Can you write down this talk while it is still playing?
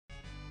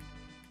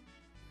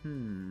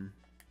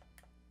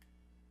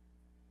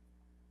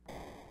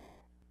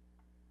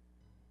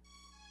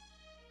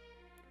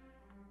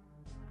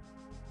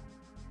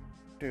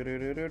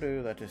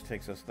That just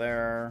takes us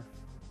there.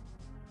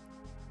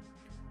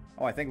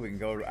 Oh, I think we can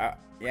go out.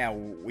 Yeah,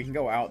 we can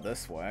go out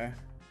this way.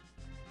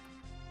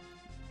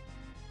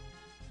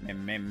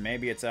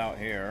 Maybe it's out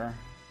here.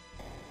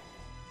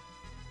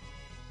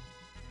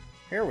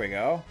 Here we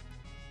go.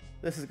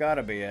 This has got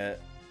to be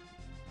it.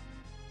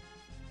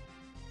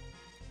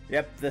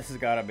 Yep, this has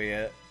got to be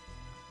it.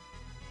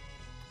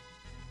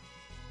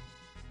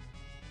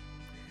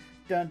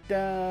 Dun,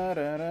 da,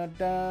 da, da,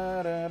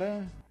 da, da,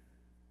 da.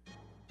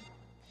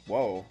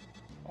 Whoa.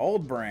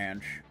 Old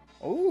branch.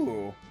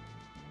 Ooh.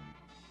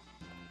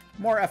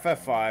 More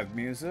FF5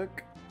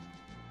 music.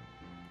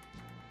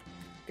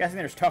 Guessing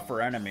there's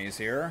tougher enemies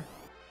here.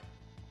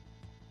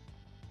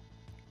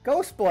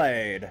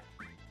 Ghostblade!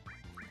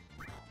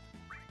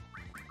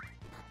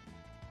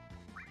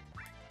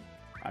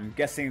 I'm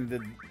guessing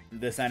that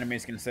this enemy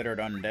is considered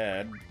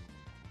undead.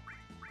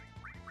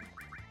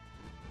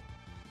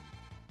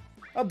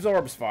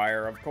 Absorbs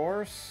fire, of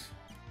course.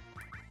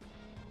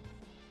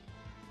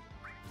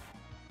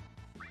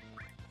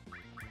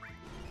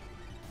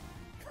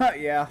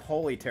 Yeah,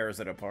 Holy tears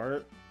it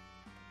apart.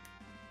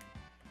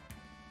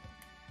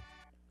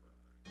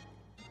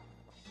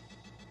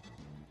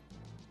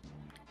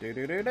 Do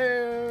do do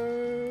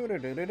do do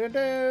do do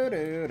do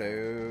do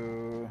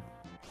do.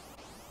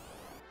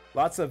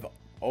 Lots of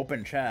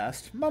open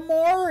chest.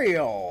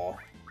 Memorial!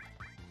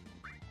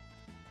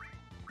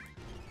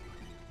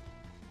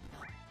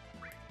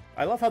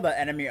 I love how the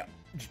enemy,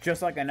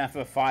 just like an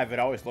FF5, it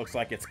always looks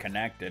like it's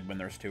connected when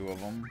there's two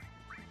of them.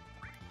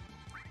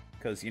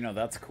 Because, you know,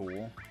 that's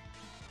cool.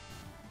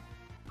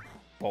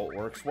 Bolt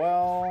works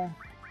well.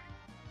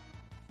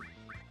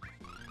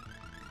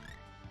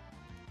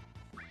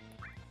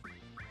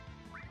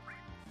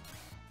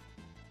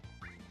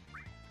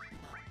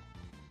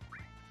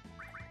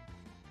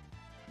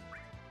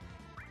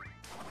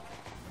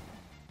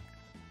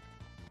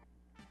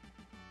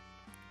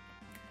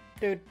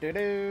 Do do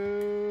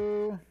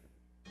do.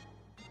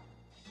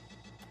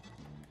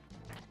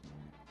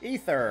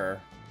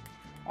 Ether.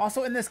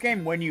 Also in this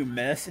game, when you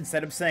miss,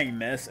 instead of saying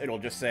miss, it'll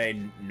just say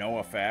no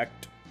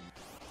effect.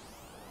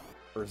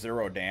 Or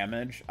 0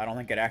 damage. I don't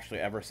think it actually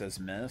ever says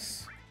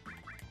miss.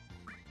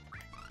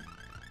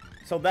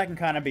 So that can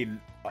kind of be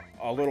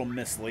a little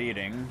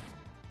misleading.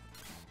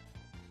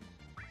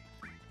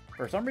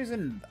 For some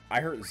reason, I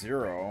heard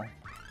 0.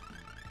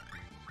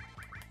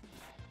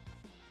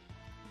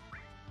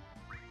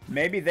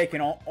 Maybe they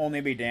can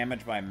only be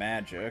damaged by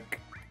magic.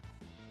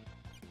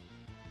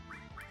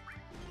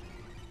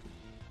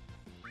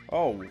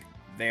 Oh,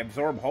 they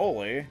absorb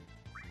holy.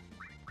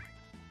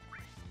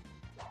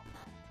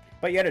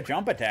 But yet a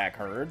jump attack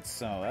hurts,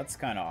 so that's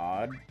kind of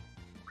odd.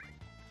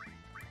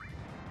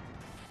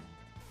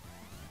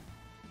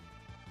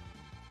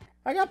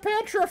 I got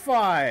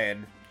petrified!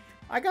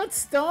 I got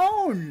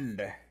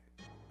stoned!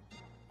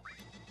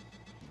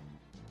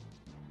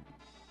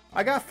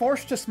 I got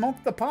forced to smoke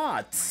the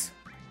pots!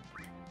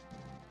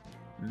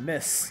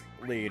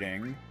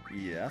 Misleading.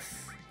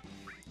 Yes.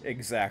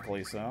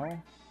 Exactly so.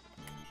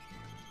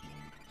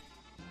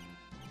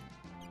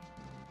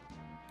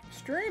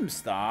 Stream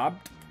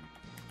stopped.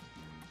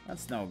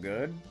 That's no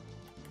good.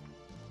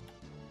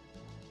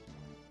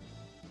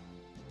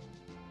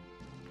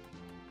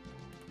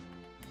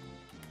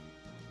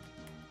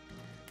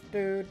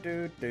 Do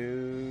do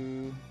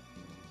do.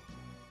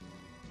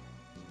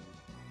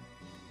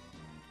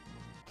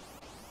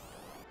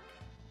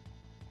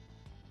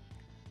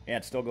 Yeah,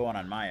 it's still going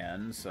on my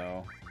end,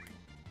 so...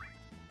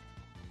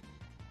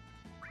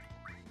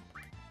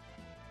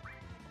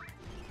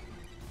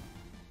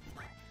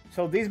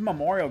 So these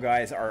memorial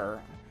guys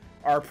are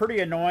pretty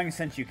annoying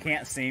since you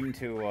can't seem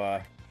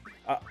to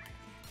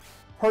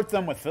hurt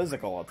them with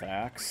physical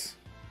attacks.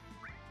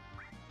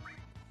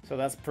 So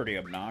that's pretty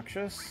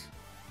obnoxious.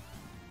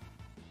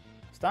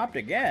 Stopped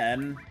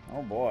again?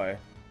 Oh boy.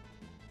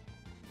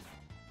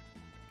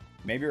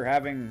 Maybe you're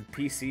having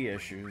PC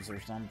issues or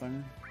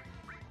something.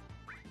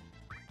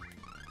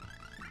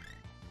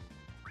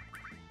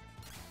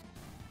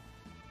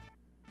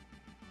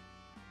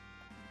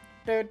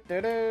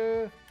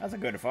 That's a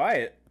good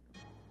fight.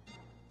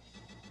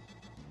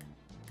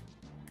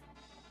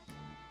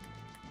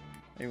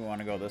 Maybe we want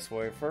to go this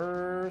way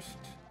first.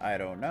 I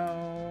don't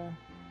know.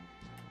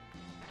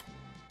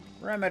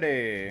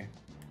 Remedy.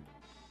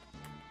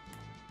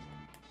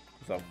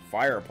 It's a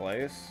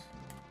fireplace.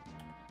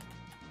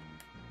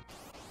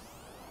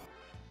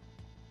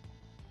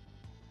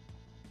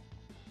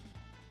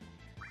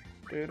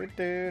 Do do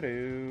do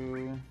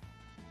do.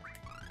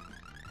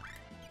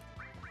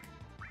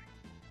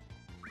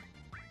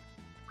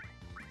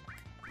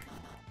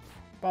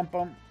 Bum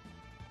bum.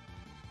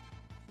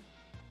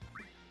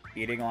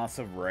 Eating lots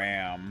of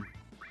RAM.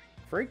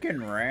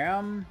 Freaking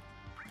RAM.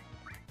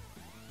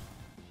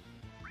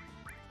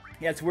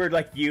 Yeah, it's weird,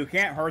 like, you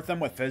can't hurt them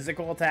with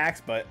physical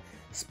attacks, but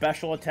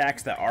special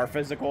attacks that are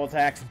physical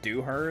attacks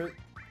do hurt.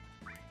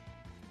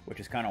 which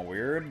is kind of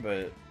weird,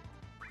 but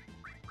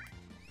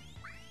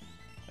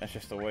that's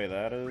just the way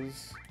that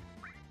is.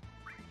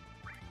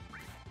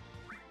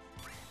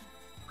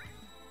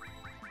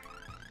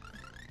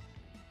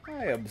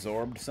 I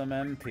absorbed some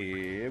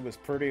MP. It was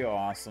pretty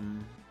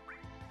awesome.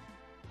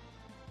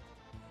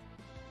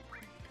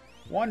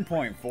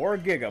 1.4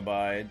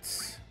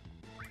 gigabytes.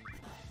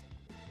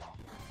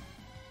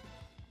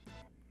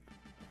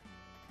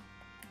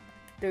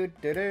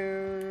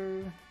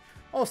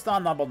 Oh,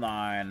 Star level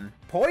 9.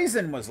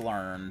 Poison was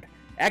learned.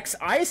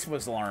 X-Ice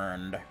was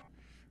learned.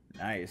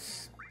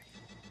 Nice.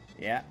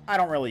 Yeah, I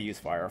don't really use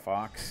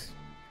Firefox.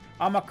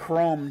 I'm a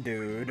Chrome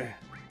dude.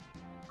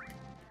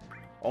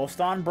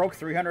 Olston broke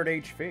 300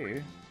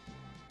 HP.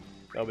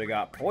 So we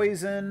got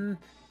Poison,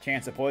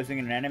 chance of poisoning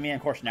an enemy, and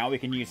of course now we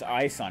can use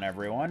Ice on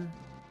everyone.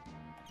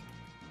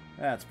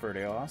 That's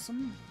pretty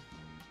awesome.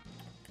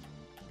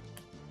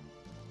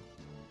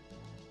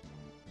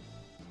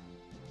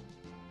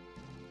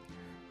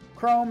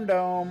 Chrome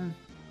Dome.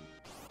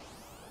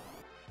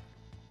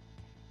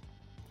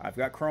 I've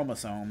got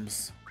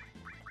chromosomes.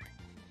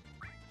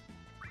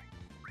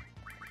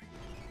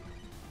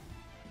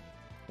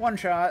 One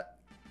shot.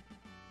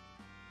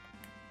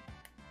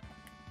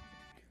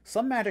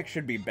 Some magic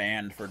should be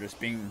banned for just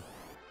being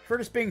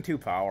too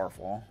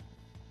powerful.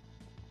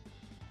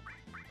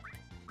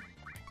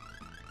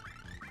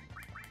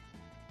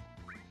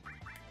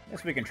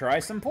 Guess we can try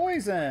some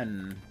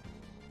poison.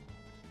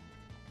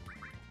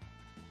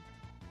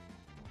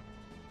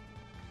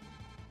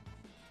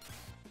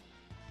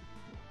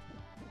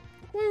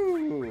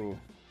 Woo!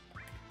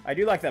 I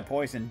do like that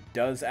poison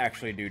does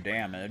actually do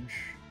damage.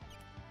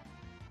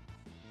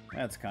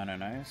 That's kind of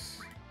nice.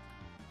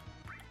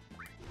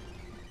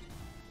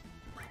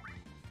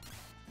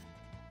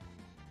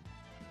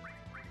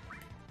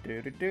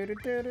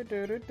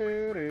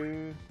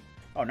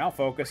 Oh, now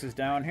focus is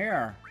down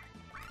here.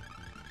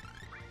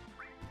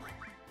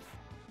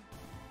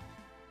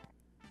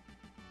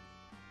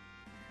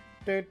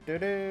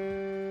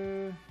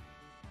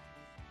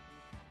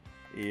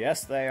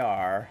 Yes, they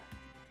are.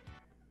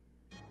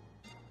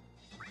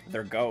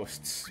 They're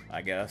ghosts,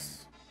 I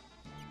guess.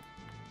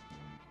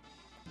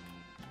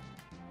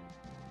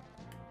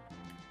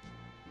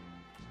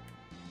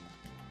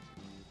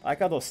 I like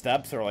how those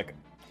steps are like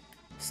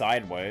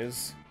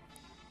sideways.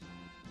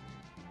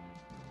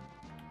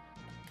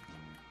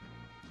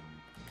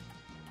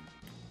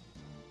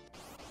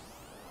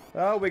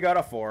 Oh, we got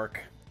a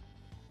fork.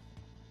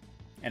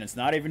 And it's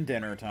not even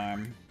dinner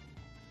time.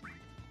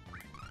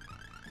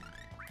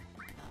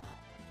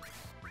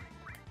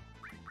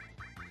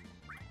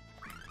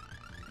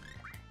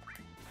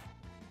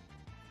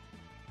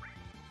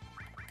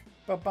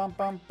 Ba-bum,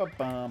 bum,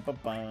 ba-bum,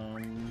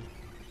 ba-bum.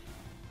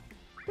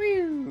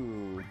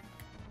 Woo!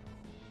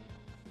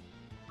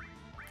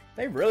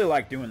 They really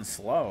like doing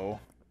slow.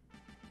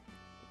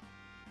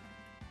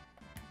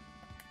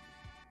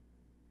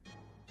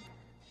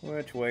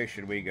 Which way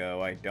should we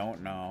go? I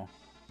don't know.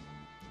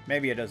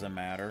 Maybe it doesn't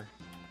matter.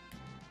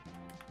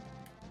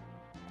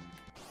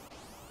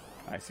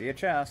 I see a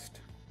chest.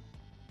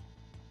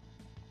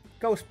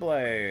 Ghost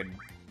Blade.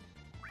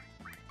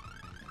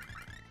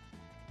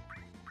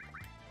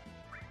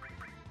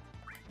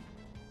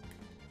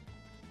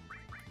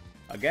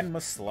 Again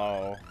was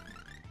slow.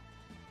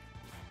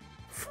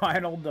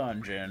 Final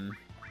dungeon.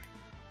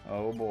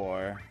 Oh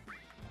boy.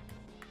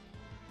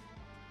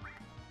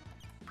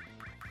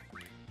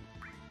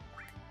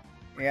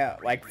 Yeah,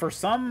 like for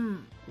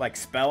some like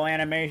spell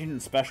animation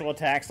and special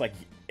attacks, like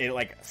it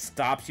like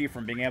stops you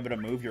from being able to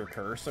move your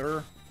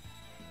cursor.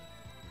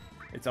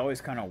 It's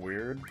always kind of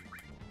weird.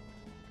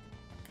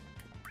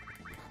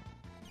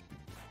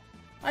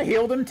 I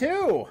healed him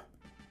too!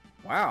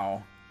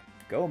 Wow.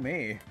 Go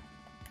me.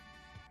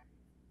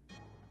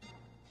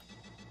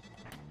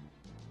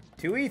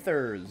 2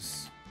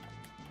 ethers.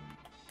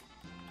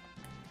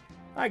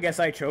 I guess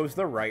I chose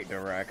the right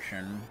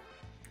direction.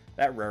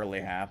 That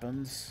rarely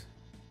happens.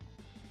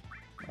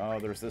 Oh,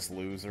 there's this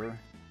loser.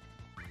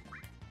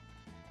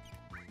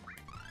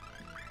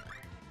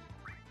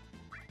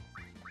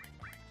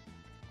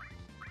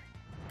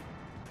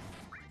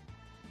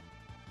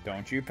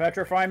 Don't you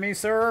petrify me,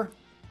 sir?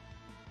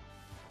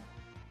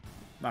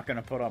 Not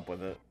gonna put up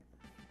with it.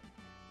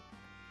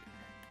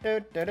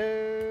 Bum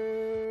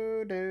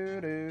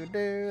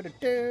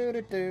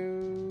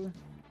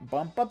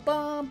ba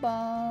bum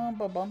bum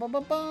ba bum ba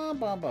ba bum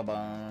bum ba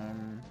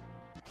bum.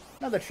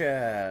 Another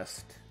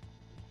chest.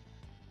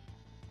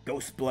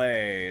 Ghost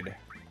Blade.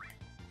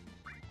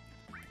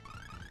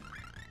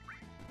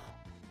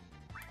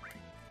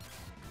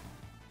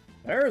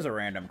 There's a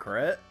random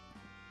crit.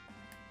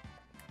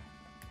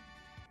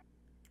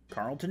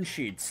 Carlton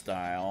Sheet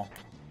style.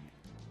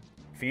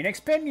 Phoenix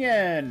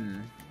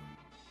Pinion.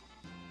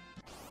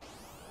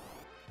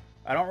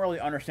 I don't really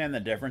understand the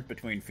difference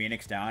between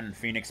Phoenix Down and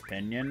Phoenix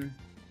Pinion.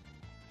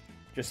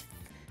 Just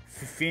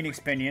Phoenix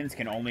Pinions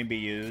can only be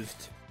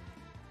used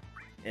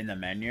in the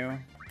menu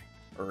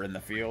or in the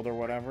field or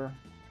whatever.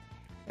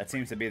 That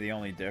seems to be the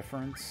only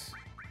difference.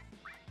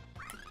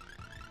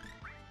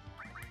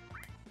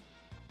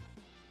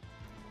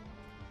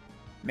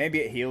 Maybe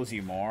it heals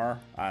you more.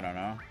 I don't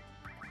know.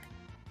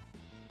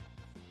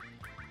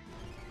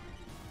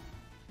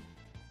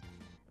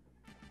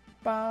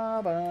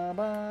 Ba, ba,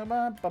 ba,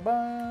 ba, ba,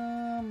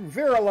 ba.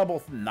 Vera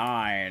level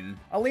 9.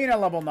 Alina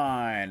level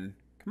 9.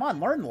 Come on,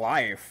 learn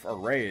life or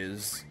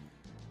raise.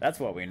 That's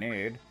what we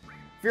need.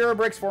 Vera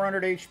breaks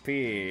 400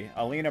 HP.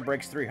 Alina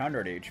breaks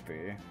 300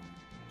 HP.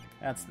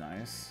 That's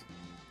nice.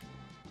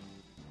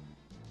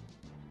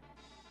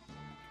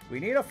 We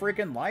need a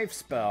freaking life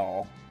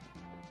spell.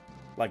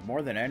 Like,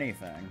 more than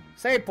anything.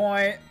 Save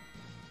point!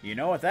 You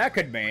know what that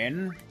could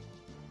mean.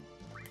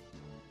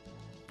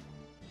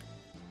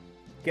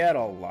 Get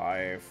a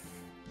life.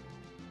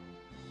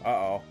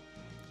 Uh-oh.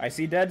 I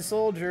see dead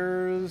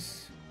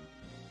soldiers.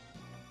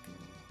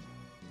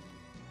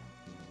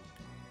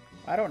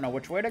 I don't know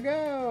which way to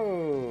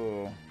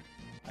go.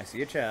 I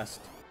see a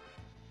chest.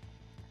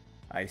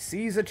 I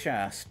seize a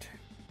chest.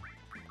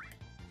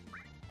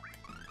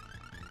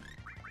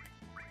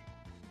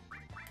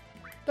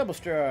 Double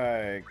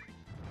strike.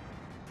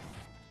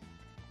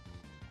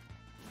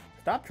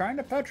 Stop trying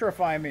to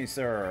petrify me,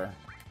 sir.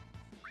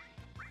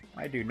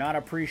 I do not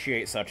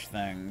appreciate such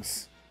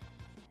things.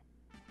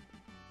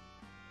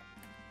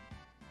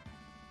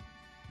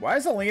 Why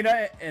is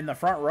Alina in the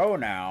front row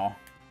now?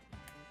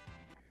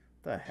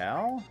 The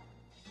hell?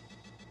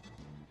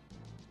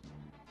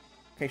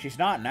 Okay, she's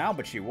not now,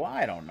 but she was.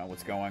 I don't know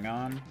what's going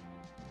on.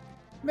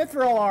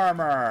 Mithril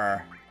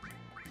armor!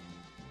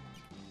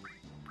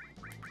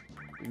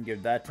 We can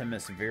give that to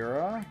Miss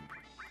Vera.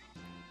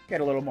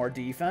 Get a little more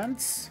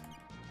defense.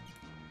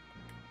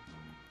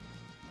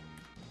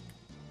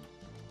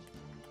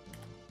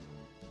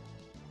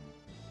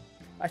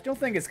 I still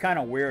think it's kind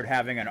of weird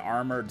having an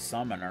armored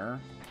summoner.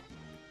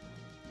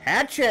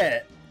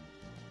 Hatchet!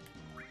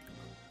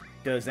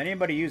 Does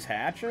anybody use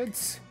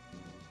hatchets?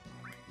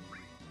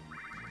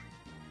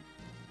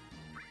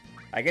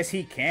 I guess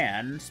he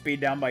can. Speed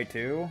down by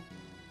 2.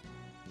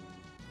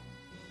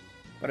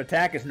 But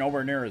attack is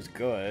nowhere near as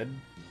good.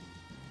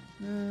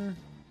 What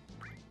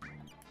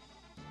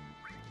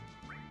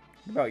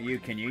about you?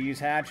 Can you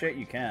use hatchet?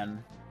 You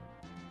can.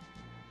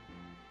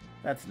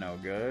 That's no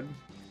good.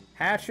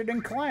 Hatchet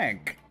and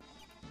clank.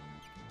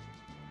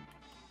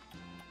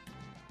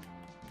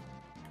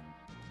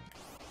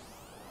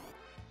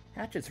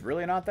 Hatchet's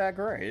really not that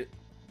great.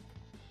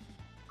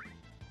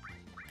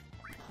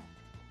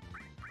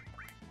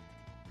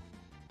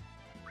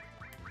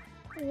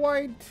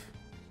 White.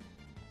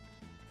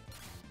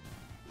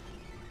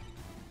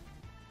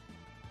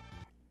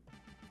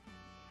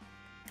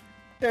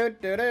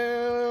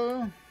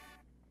 Do-do-do.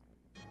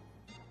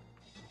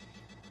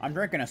 I'm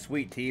drinking a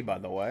sweet tea, by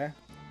the way,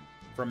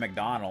 from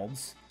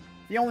McDonald's.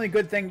 The only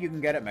good thing you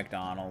can get at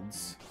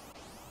McDonald's.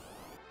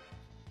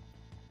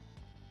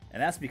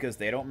 And that's because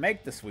they don't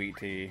make the sweet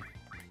tea.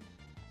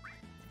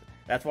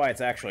 That's why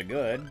it's actually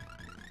good.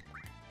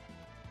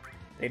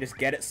 They just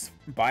get it,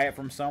 buy it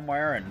from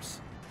somewhere, and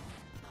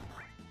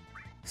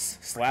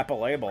slap a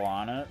label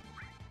on it.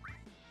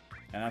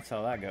 And that's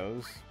how that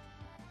goes.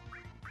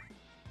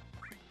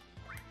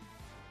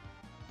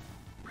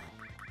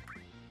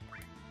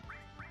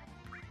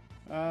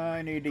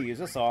 I need to use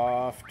a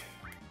soft.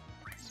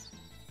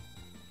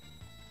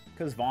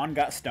 Because Vaughn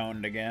got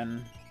stoned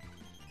again.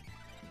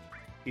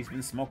 He's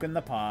been smoking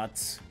the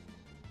pots.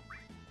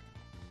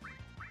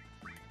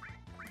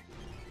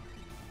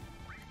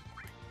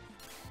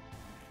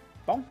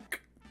 Bonk.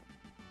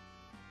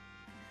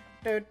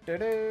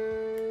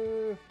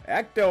 Do-do-do.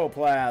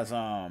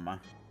 Ectoplasm. I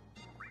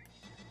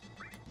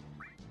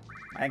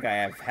think I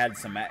have had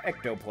some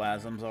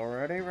ectoplasms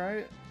already,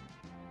 right?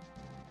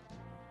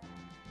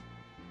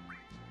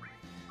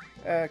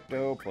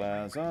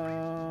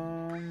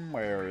 Ectoplasm.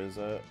 Where is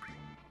it?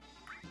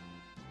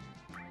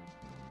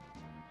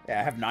 Yeah,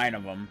 I have 9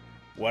 of them.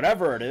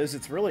 Whatever it is,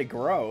 it's really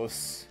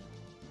gross.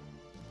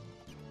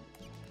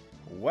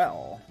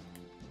 Well.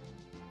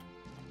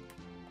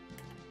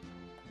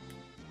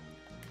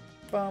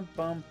 Bum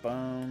bum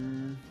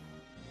bum.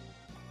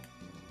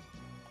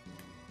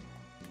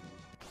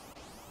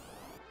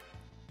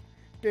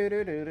 Do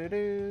do do do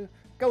do.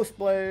 Ghost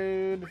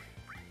Blade.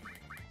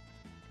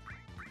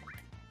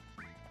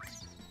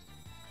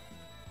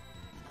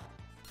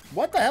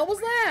 What the hell was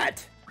that?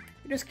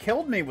 You just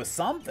killed me with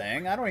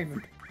something. I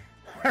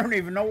don't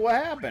even know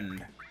what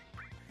happened.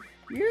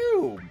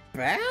 You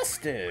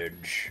bastard.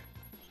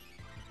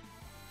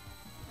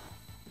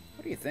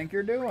 What do you think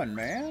you're doing,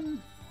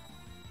 man?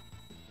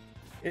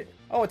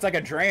 Oh, it's like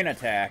a drain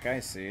attack. I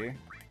see.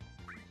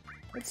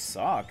 It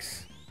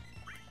sucks.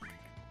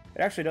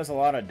 It actually does a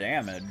lot of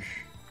damage.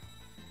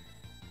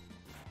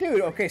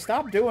 Dude, okay,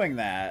 stop doing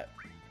that.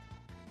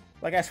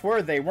 Like, I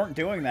swear they weren't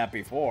doing that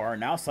before.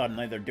 Now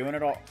suddenly they're doing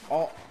it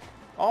all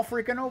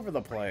freaking over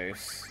the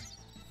place.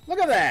 Look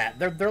at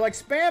that! They're like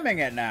spamming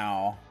it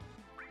now.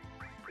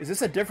 Is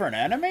this a different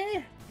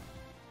enemy?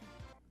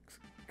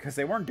 Because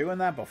they weren't doing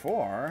that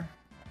before.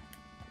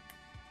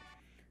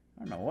 I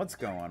don't know what's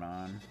going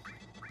on.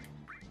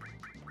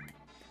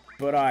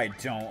 But I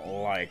don't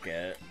like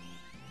it.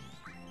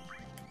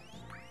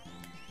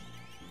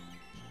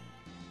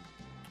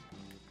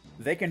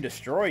 They can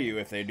destroy you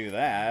if they do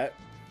that.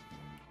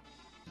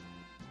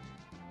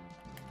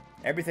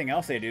 Everything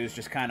else they do is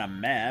just kind of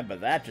meh,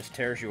 but that just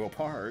tears you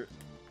apart.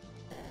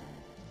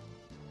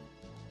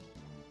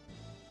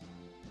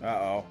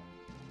 Uh-oh.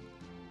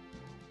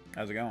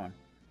 How's it going?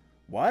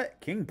 What?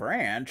 King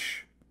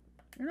Branch?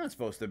 You're not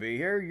supposed to be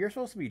here. You're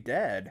supposed to be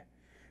dead.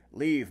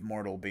 Leave,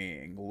 mortal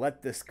being.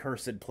 Let this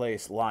cursed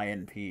place lie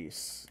in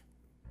peace.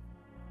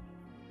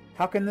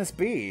 How can this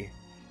be?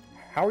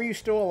 How are you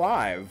still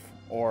alive?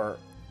 Or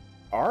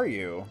are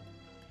you?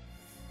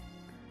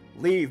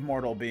 Leave,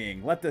 mortal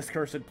being. Let this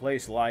cursed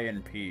place lie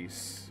in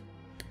peace.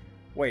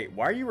 Wait,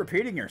 why are you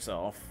repeating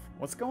yourself?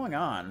 What's going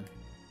on?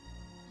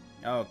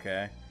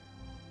 Okay.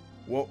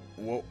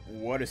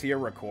 What is he, a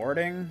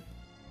recording?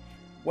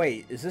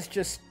 Wait, is this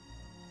just...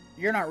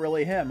 You're not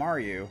really him, are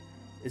you?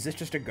 Is this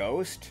just a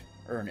ghost?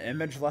 Or an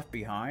image left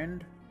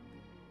behind?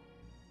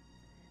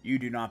 You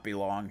do not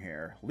belong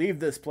here. Leave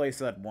this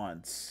place at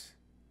once.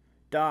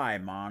 Die,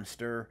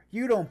 monster.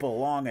 You don't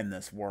belong in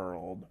this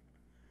world.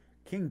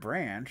 King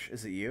Branch,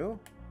 is it you?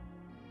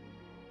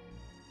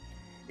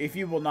 If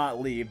you will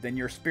not leave, then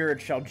your spirit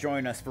shall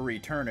join us for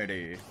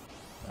eternity.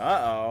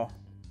 Uh-oh.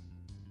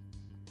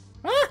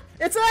 Ah!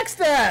 It's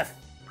X-Death!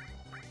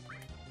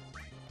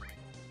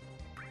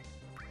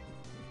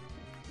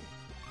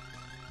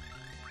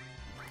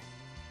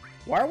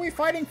 Why are we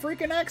fighting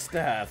freaking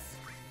X-Death?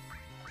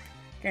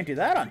 Can't do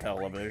that on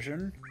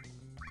television.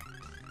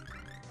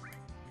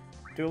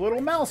 Do a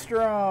little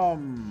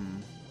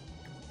Maelstrom!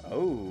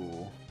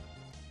 Oh.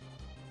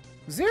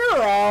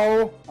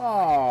 Zero!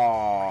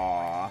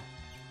 Aww.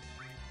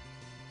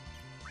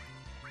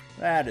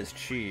 That is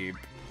cheap.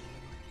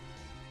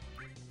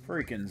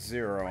 Freaking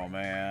Zero,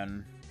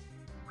 man.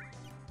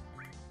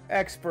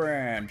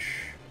 X-Branch.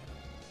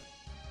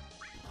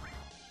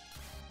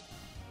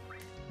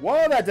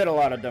 Whoa, that did a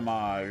lot of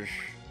damage.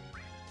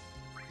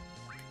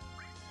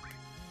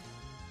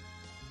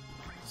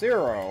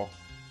 Zero.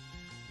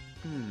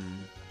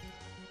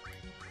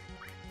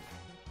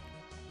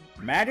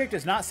 Magic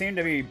does not seem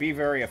to be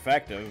very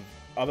effective,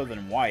 other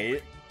than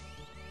white.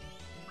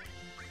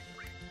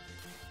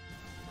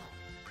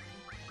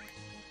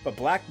 But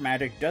black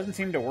magic doesn't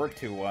seem to work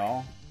too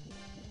well.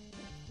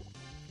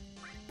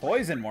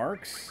 Poison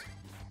works.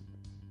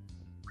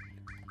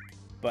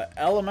 But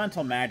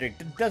elemental magic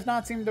does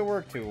not seem to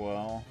work too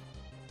well.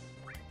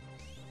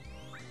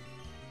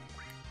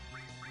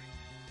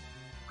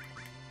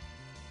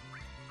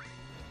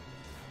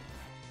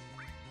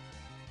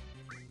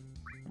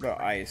 What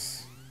about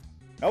ice?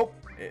 Nope,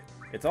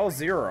 it's all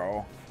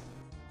zero.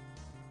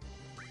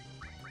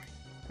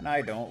 And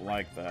I don't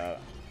like that.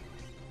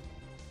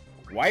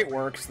 White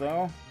works,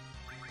 though.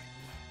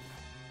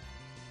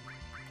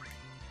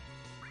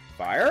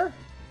 Fire?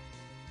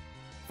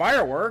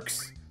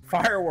 Fireworks?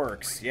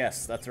 Fireworks!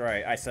 Yes, that's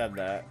right. I said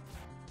that.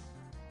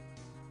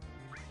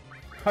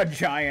 A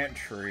giant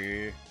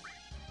tree.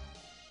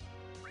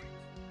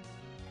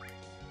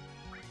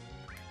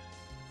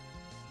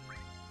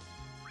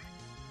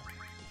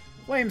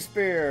 Flame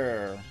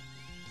Spear!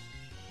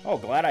 Oh,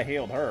 glad I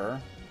healed her.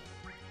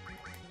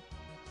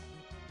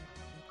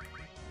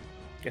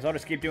 Guess I'll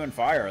just keep doing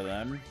fire,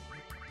 then.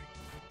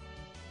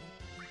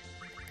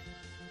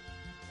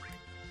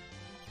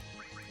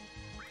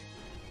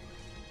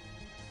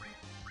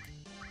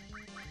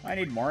 I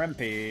need more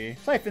MP.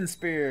 Siphon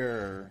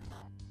Spear!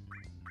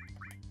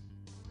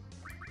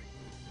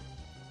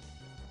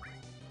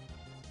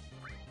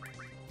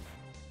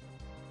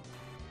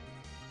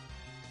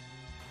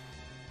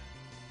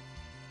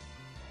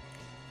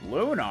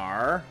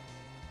 Lunar?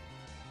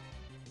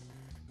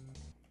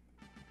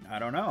 I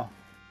don't know.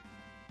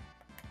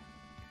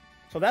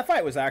 So that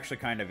fight was actually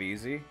kind of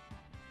easy.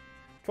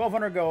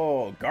 1,200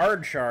 gold.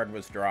 Guard Shard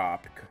was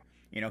dropped.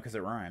 You know, because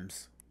it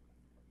rhymes.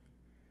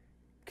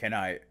 Can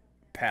I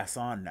pass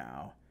on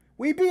now?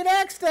 We beat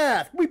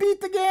X-Death! We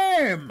beat the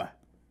game!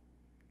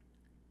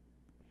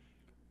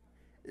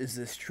 Is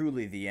this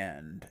truly the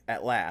end?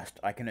 At last,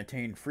 I can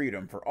attain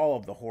freedom for all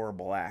of the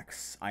horrible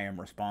acts I am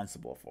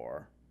responsible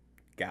for.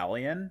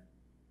 Galleon?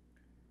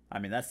 I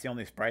mean, that's the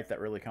only sprite that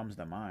really comes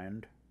to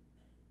mind.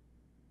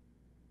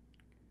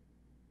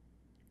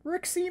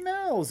 Rixie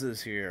Mills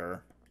is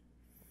here.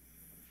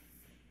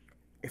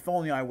 If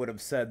only I would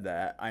have said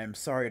that. I am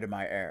sorry to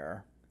my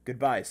heir.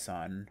 Goodbye,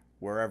 son,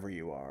 wherever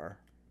you are.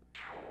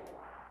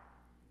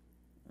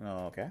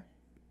 Okay.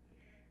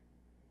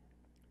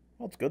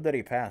 Well, it's good that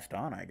he passed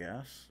on, I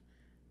guess.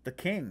 The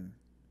king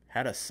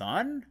had a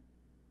son?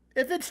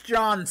 If it's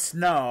Jon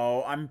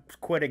Snow, I'm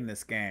quitting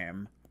this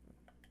game.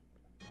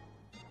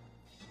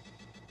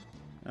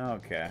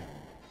 Okay.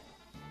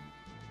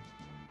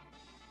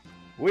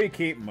 We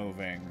keep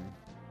moving.